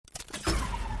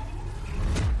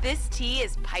This tea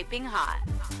is piping hot.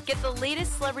 Get the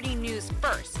latest celebrity news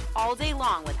first all day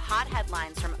long with hot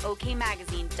headlines from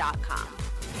okmagazine.com.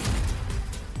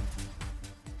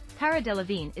 Cara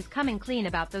Delevingne is coming clean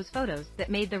about those photos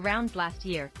that made the rounds last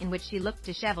year in which she looked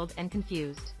disheveled and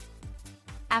confused.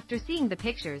 After seeing the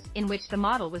pictures in which the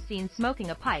model was seen smoking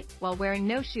a pipe while wearing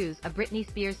no shoes, a Britney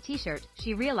Spears t-shirt,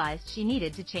 she realized she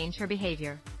needed to change her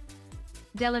behavior.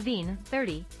 Delevingne,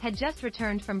 30, had just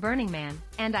returned from Burning Man,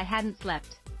 and I hadn't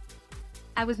slept.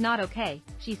 I was not okay,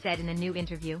 she said in a new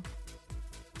interview.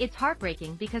 It's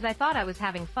heartbreaking because I thought I was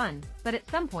having fun, but at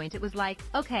some point it was like,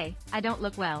 okay, I don't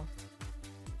look well.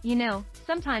 You know,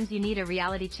 sometimes you need a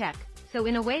reality check, so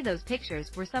in a way those pictures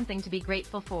were something to be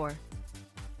grateful for.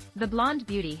 The blonde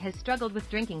beauty has struggled with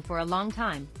drinking for a long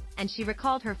time, and she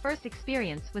recalled her first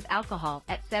experience with alcohol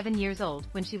at 7 years old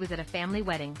when she was at a family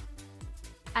wedding.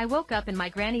 I woke up in my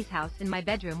granny's house in my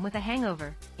bedroom with a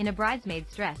hangover, in a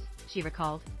bridesmaid's dress, she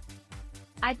recalled.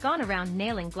 I'd gone around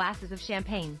nailing glasses of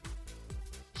champagne.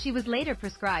 She was later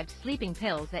prescribed sleeping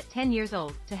pills at 10 years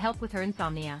old to help with her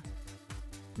insomnia.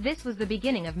 This was the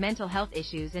beginning of mental health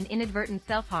issues and inadvertent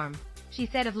self-harm, she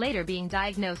said of later being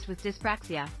diagnosed with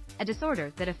dyspraxia, a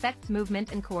disorder that affects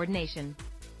movement and coordination.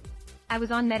 I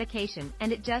was on medication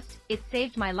and it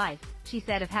saved my life, she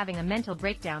said of having a mental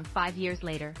breakdown 5 years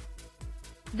later.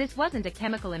 This wasn't a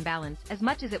chemical imbalance as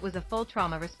much as it was a full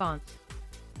trauma response.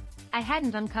 I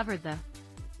hadn't uncovered the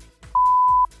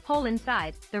hole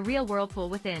inside, the real whirlpool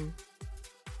within.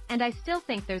 And I still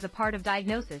think there's a part of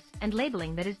diagnosis and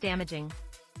labeling that is damaging.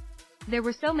 There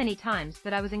were so many times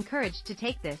that I was encouraged to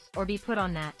take this or be put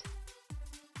on that.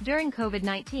 During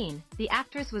COVID-19, the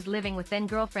actress was living with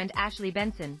then-girlfriend Ashley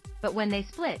Benson, but when they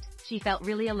split, she felt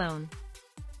really alone.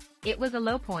 It was a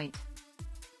low point.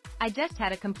 I just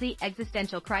had a complete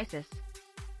existential crisis.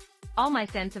 All my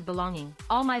sense of belonging,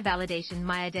 all my validation,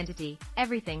 my identity,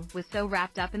 everything was so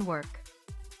wrapped up in work.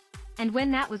 And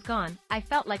when that was gone, I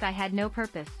felt like I had no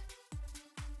purpose.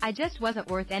 I just wasn't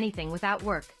worth anything without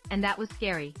work, and that was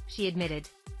scary, she admitted.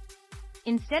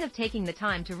 Instead of taking the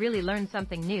time to really learn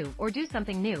something new or do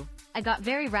something new, I got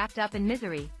very wrapped up in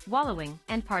misery, wallowing,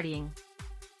 and partying.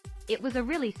 It was a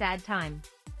really sad time.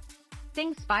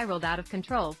 Things spiraled out of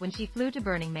control when she flew to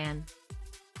Burning Man.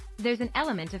 There's an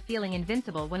element of feeling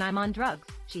invincible when I'm on drugs,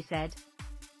 she said.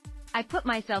 I put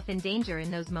myself in danger in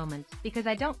those moments because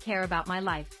I don't care about my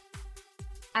life.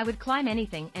 I would climb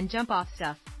anything and jump off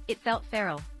stuff, it felt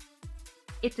feral.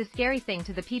 It's a scary thing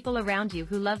to the people around you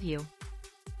who love you.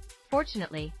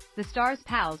 Fortunately, the star's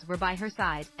pals were by her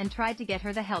side and tried to get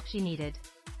her the help she needed.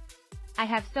 I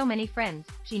have so many friends,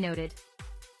 she noted.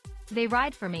 They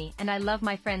ride for me and I love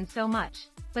my friends so much,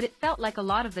 but it felt like a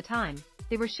lot of the time,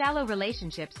 they were shallow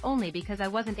relationships only because I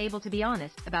wasn't able to be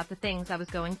honest about the things I was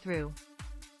going through.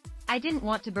 I didn't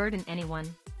want to burden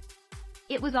anyone.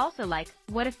 It was also like,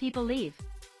 what if people leave?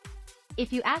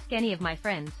 If you ask any of my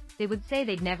friends, they would say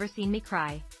they'd never seen me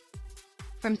cry.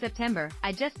 From September,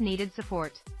 I just needed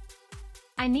support.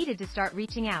 I needed to start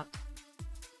reaching out.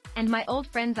 And my old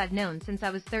friends I've known since I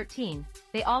was 13,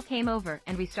 they all came over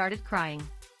and we started crying.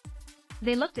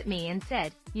 They looked at me and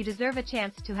said, you deserve a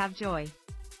chance to have joy.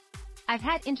 I've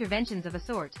had interventions of a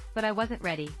sort, but I wasn't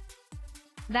ready.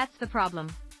 That's the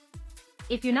problem.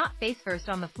 If you're not face first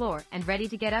on the floor and ready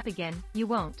to get up again, you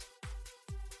won't.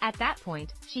 At that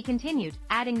point, she continued,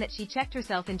 adding that she checked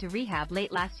herself into rehab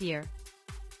late last year.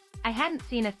 I hadn't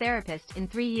seen a therapist in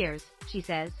 3 years, she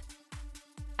says.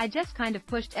 I just kind of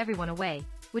pushed everyone away,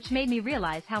 which made me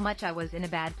realize how much I was in a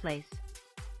bad place.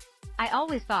 I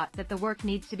always thought that the work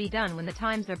needs to be done when the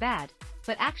times are bad,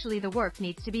 but actually the work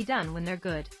needs to be done when they're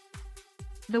good.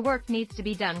 The work needs to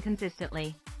be done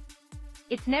consistently.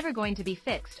 It's never going to be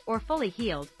fixed or fully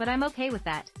healed, but I'm okay with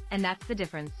that, and that's the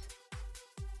difference.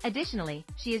 Additionally,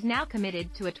 she is now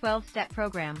committed to a 12-step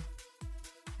program.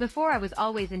 Before I was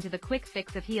always into the quick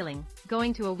fix of healing,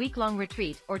 going to a week-long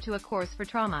retreat or to a course for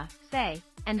trauma, say,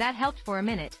 and that helped for a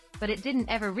minute, but it didn't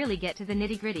ever really get to the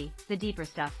nitty-gritty, the deeper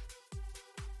stuff.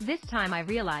 This time I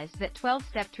realized that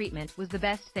 12-step treatment was the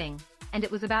best thing, and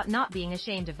it was about not being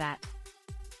ashamed of that.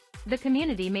 The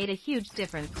community made a huge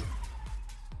difference.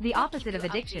 The opposite of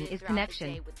addiction is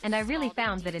connection, and I really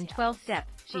found that in 12-step,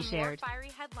 she shared.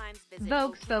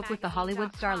 Vogue spoke with the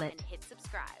Hollywood starlet.